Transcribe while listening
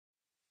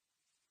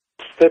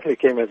certainly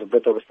came as a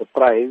bit of a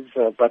surprise,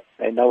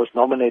 and I was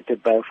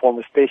nominated by a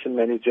former station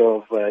manager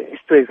of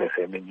Newsbreak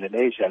FM in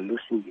Indonesia,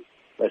 Lucy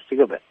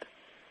Sigabet.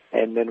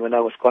 And then when I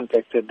was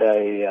contacted,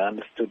 I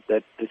understood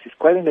that this is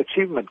quite an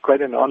achievement,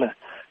 quite an honor,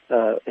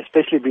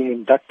 especially being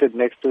inducted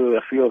next to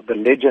a few of the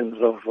legends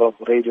of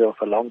radio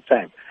for a long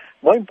time.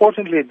 More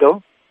importantly,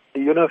 though,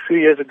 a few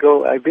years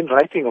ago, I've been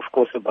writing, of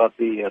course, about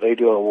the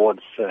radio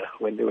awards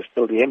when there was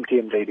still the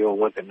MTN Radio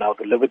Awards and now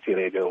the Liberty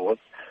Radio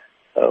Awards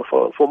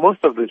for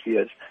most of those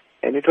years.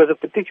 And it was a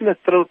particular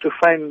thrill to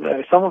find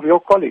some of your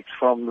colleagues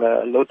from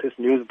Lotus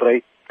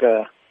Newsbreak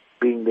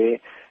being there,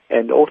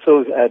 and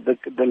also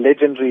the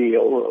legendary,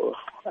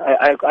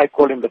 I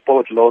call him the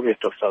poet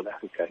laureate of South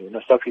Africa,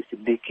 Safi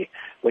Siddiqui.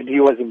 When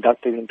he was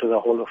inducted into the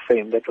Hall of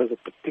Fame, that was a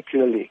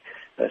particularly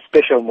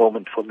special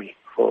moment for me,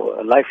 for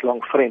a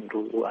lifelong friend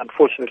who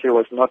unfortunately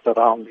was not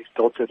around. His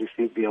daughter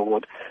received the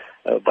award,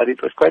 but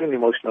it was quite an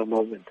emotional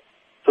moment.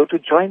 So to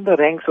join the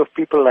ranks of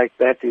people like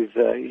that is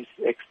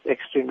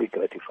extremely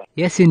gratifying.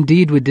 Yes,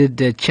 indeed. We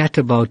did chat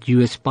about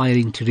you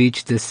aspiring to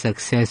reach this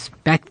success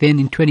back then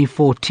in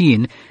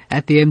 2014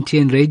 at the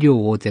MTN Radio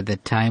Awards at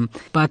that time.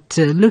 But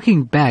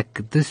looking back,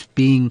 this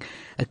being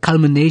a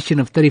culmination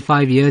of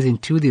 35 years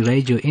into the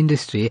radio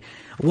industry,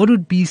 what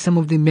would be some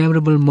of the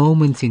memorable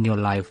moments in your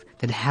life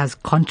that has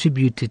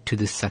contributed to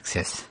this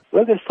success?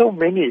 Well, there's so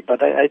many,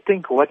 but I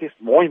think what is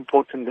more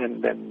important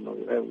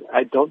than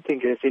I don't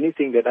think there's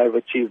anything that I've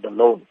achieved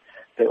alone.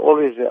 There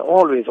always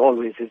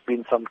has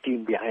been some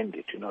team behind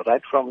it,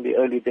 right from the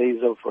early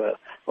days of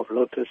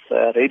Lotus,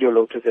 Radio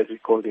Lotus as we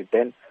called it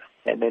then,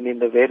 and then in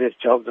the various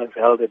jobs I've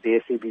held at the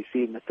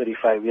SABC in the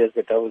 35 years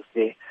that I was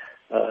there.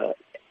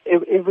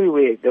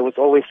 Everywhere there was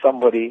always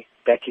somebody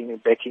backing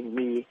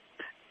me,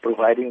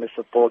 providing the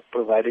support,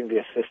 providing the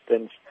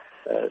assistance.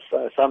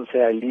 So some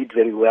say I lead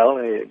very well.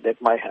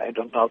 I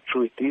don't know how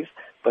true it is,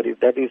 but if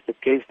that is the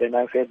case, then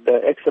I've had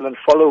excellent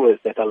followers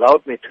that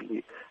allowed me to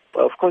lead.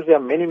 But of course, there are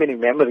many, many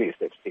memories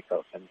that stick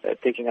out. And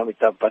taking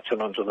Amitabh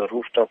Bachchan onto the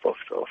rooftop of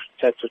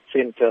Chatsworth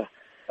Center,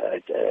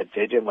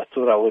 JJ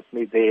Mathura with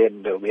me there,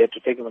 and we had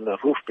to take him on the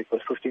roof because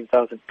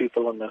 15,000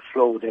 people on the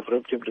floor would have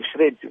ripped him to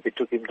shreds if we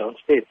took him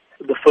downstairs.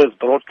 The first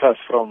broadcast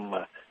from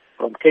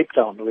Cape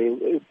Town.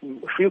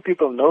 Few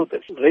people know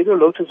this. Radio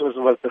Lotus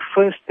was the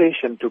first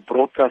station to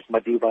broadcast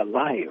Madiba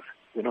live,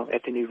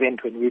 at an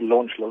event when we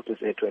launched Lotus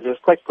 812. It was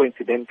quite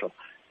coincidental.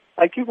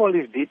 I give all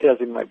these details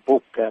in my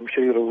book. I'm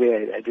sure you're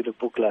aware I did a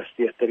book last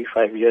year,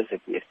 35 years at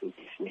the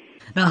SABC.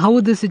 Now, how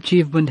would this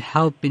achievement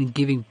help in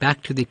giving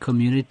back to the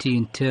community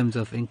in terms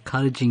of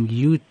encouraging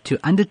you to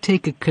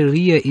undertake a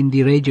career in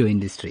the radio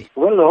industry?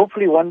 Well,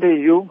 hopefully one day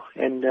you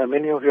and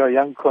many of your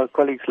young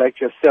colleagues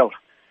like yourself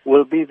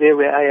will be there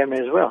where I am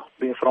as well,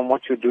 from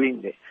what you're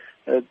doing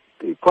there.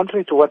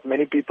 Contrary to what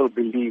many people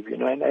believe,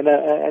 and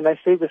I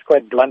say this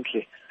quite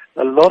bluntly,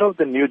 a lot of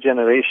the new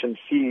generation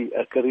see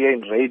a career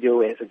in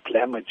radio as a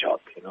glamour job,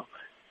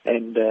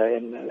 and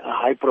a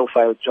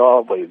high-profile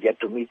job where you get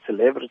to meet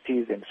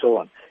celebrities and so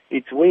on.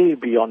 It's way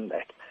beyond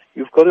that.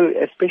 You've got to,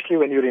 especially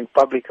when you're in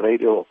public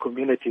radio or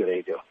community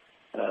radio,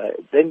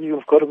 then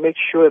you've got to make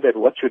sure that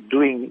what you're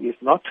doing is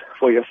not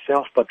for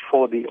yourself but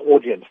for the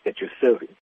audience that you're serving.